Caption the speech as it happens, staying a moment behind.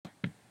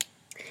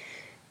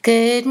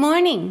Good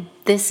morning.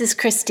 This is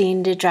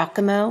Christine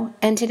DiGiacomo,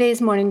 and today's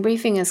morning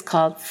briefing is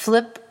called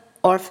Flip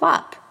or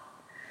Flop.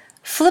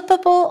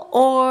 Flippable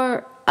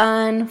or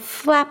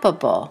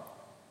unflappable?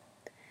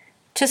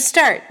 To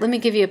start, let me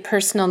give you a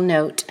personal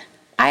note.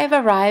 I have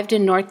arrived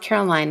in North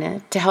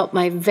Carolina to help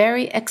my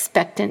very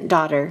expectant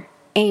daughter,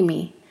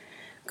 Amy,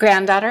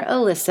 granddaughter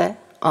Alyssa,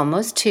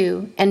 almost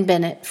 2, and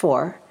Bennett,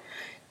 4.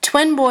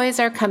 Twin boys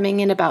are coming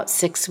in about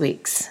 6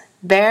 weeks.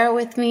 Bear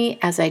with me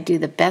as I do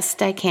the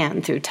best I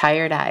can through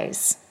tired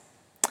eyes.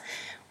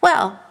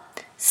 Well,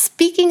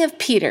 speaking of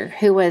Peter,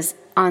 who was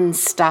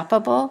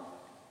unstoppable,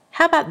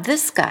 how about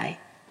this guy?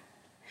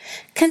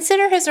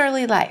 Consider his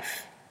early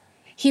life.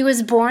 He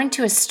was born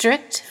to a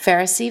strict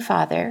Pharisee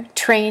father,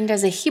 trained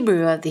as a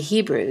Hebrew of the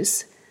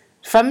Hebrews,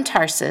 from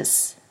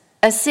Tarsus,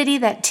 a city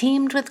that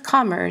teemed with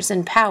commerce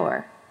and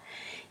power.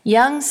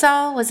 Young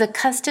Saul was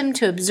accustomed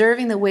to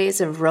observing the ways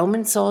of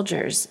Roman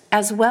soldiers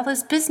as well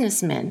as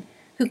businessmen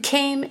who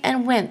came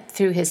and went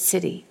through his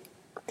city.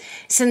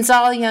 Since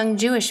all young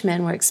Jewish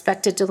men were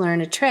expected to learn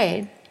a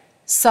trade,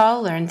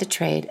 Saul learned the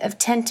trade of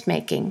tent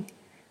making,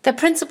 the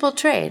principal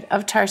trade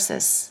of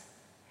Tarsus.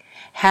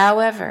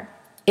 However,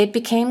 it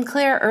became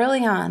clear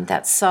early on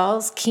that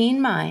Saul's keen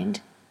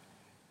mind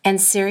and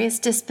serious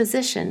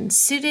disposition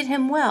suited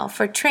him well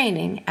for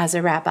training as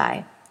a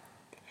rabbi.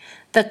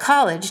 The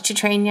college to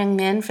train young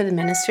men for the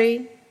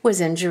ministry was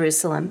in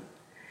Jerusalem.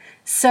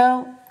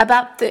 So,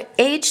 about the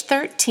age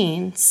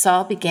 13,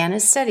 Saul began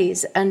his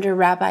studies under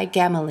Rabbi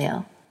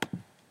Gamaliel.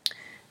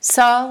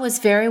 Saul was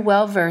very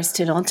well versed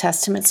in Old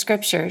Testament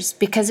scriptures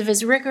because of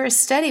his rigorous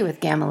study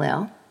with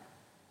Gamaliel.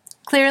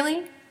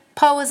 Clearly,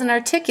 Paul was an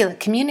articulate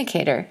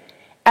communicator,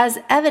 as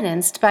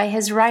evidenced by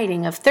his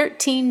writing of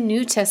 13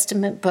 New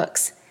Testament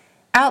books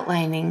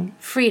outlining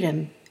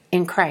freedom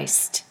in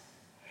Christ.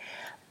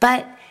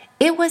 But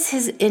it was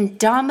his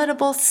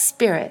indomitable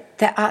spirit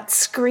that ought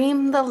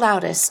scream the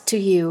loudest to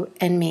you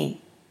and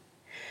me.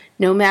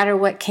 No matter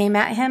what came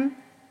at him,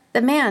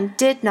 the man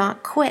did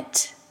not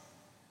quit.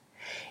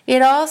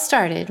 It all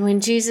started when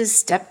Jesus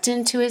stepped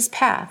into his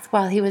path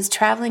while he was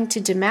traveling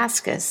to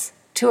Damascus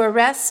to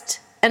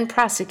arrest and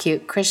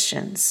prosecute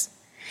Christians.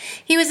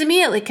 He was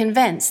immediately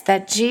convinced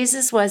that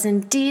Jesus was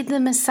indeed the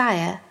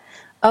Messiah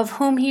of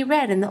whom he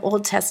read in the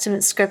Old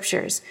Testament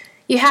scriptures.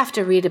 You have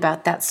to read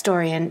about that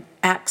story in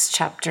Acts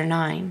chapter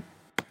 9.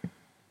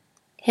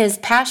 His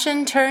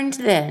passion turned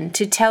then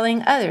to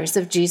telling others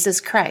of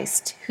Jesus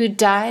Christ, who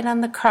died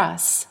on the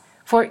cross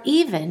for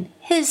even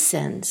his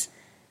sins,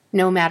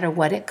 no matter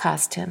what it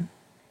cost him,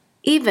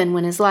 even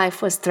when his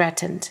life was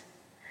threatened.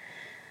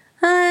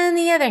 On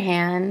the other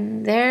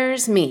hand,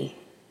 there's me.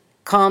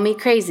 Call me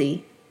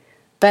crazy,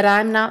 but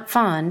I'm not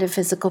fond of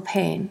physical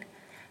pain,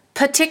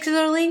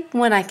 particularly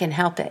when I can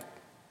help it.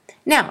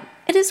 Now,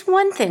 it is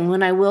one thing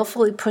when I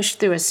willfully push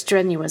through a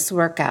strenuous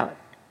workout.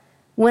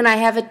 When I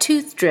have a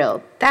tooth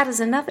drilled, that is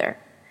another.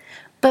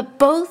 But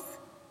both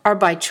are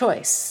by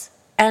choice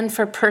and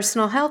for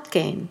personal health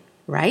gain,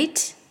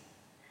 right?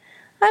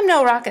 I'm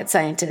no rocket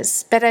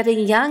scientist, but at a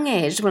young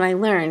age when I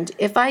learned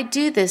if I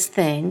do this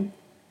thing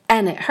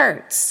and it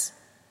hurts,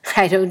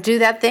 I don't do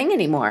that thing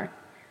anymore.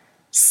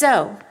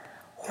 So,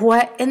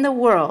 what in the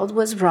world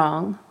was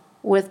wrong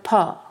with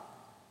Paul?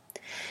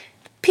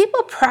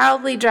 People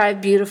proudly drive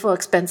beautiful,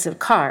 expensive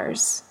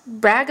cars,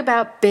 brag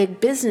about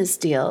big business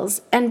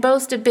deals, and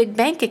boast of big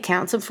bank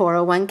accounts and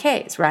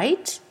 401ks,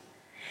 right?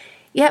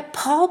 Yet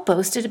Paul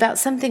boasted about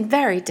something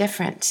very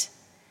different.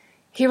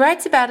 He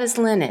writes about his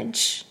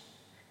lineage.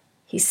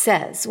 He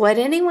says, "What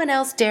anyone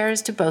else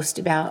dares to boast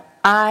about,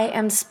 I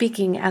am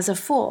speaking as a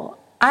fool.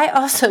 I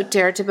also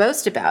dare to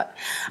boast about.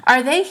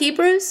 Are they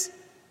Hebrews?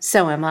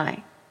 So am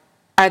I.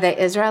 Are they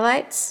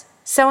Israelites?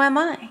 So am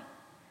I.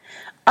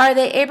 Are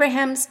they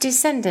Abraham's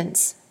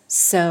descendants?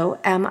 So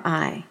am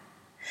I."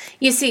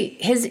 You see,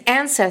 his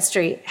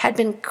ancestry had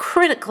been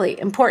critically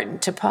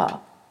important to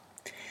Paul.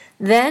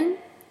 Then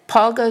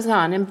Paul goes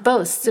on and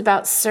boasts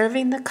about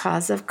serving the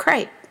cause of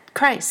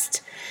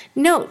Christ.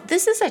 Note,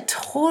 this is a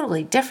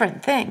totally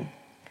different thing.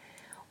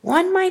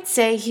 One might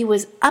say he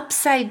was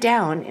upside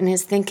down in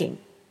his thinking.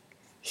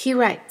 He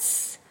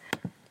writes,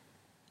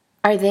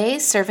 "Are they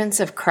servants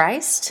of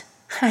Christ?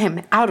 I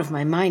am out of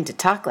my mind to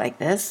talk like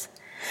this.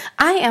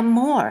 I am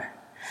more.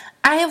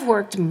 I have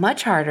worked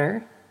much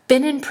harder,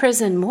 been in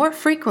prison more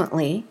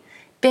frequently,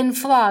 been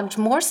flogged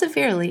more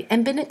severely,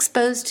 and been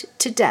exposed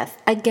to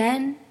death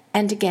again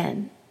and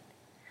again.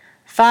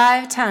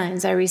 5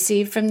 times I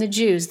received from the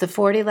Jews the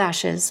 40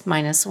 lashes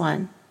minus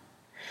 1.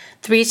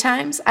 3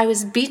 times I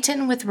was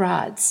beaten with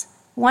rods.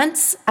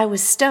 Once I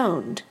was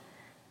stoned.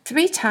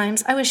 3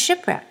 times I was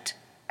shipwrecked.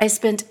 I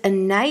spent a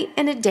night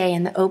and a day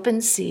in the open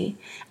sea.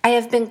 I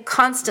have been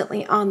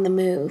constantly on the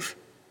move.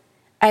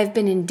 I have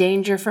been in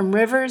danger from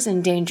rivers,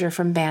 in danger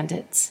from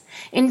bandits,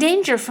 in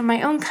danger from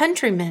my own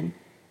countrymen,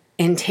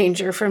 in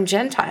danger from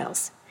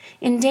Gentiles,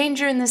 in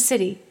danger in the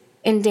city,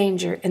 in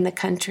danger in the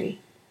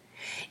country,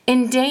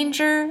 in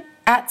danger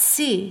at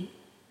sea,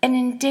 and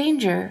in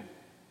danger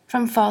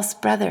from false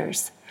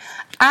brothers.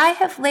 I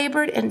have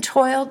labored and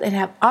toiled and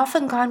have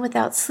often gone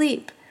without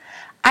sleep.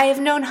 I have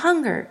known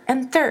hunger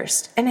and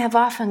thirst and have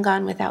often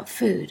gone without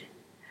food.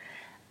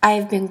 I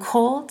have been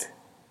cold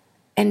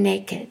and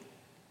naked.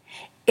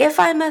 If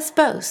I must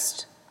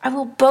boast, I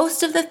will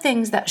boast of the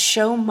things that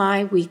show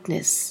my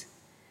weakness.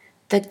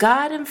 The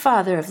God and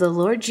Father of the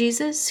Lord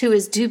Jesus, who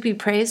is to be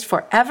praised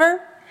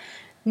forever,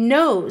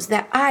 knows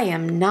that I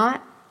am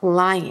not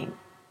lying.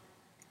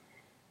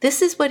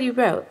 This is what he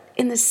wrote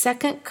in the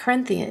 2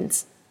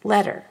 Corinthians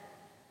letter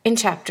in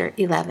chapter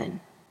 11.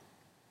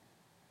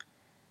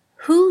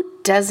 Who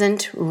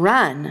doesn't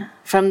run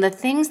from the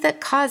things that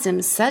cause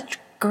him such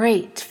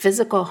great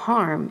physical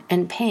harm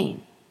and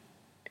pain?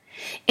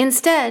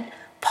 Instead,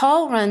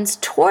 Paul runs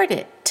toward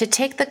it to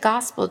take the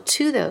gospel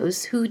to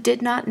those who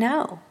did not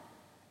know.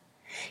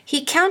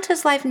 He counts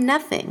his life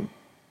nothing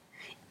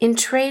in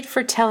trade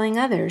for telling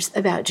others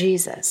about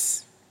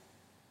Jesus.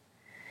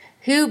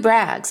 Who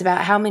brags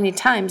about how many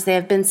times they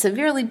have been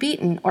severely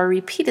beaten or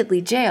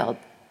repeatedly jailed,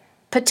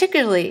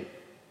 particularly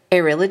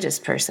a religious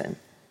person?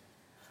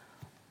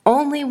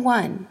 Only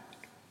one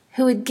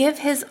who would give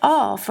his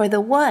all for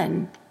the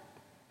one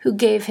who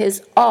gave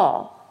his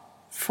all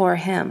for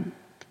him.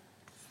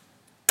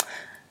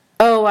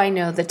 Oh, I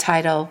know the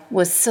title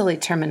was silly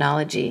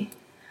terminology,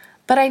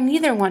 but I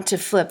neither want to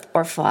flip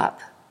or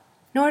flop,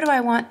 nor do I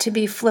want to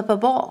be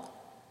flippable.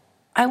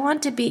 I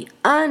want to be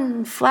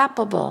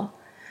unflappable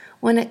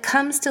when it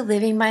comes to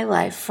living my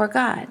life for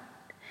God.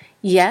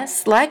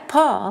 Yes, like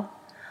Paul,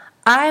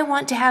 I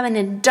want to have an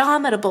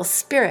indomitable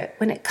spirit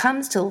when it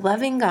comes to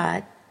loving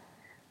God,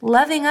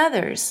 loving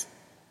others,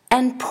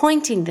 and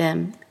pointing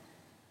them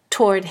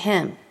toward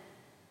Him.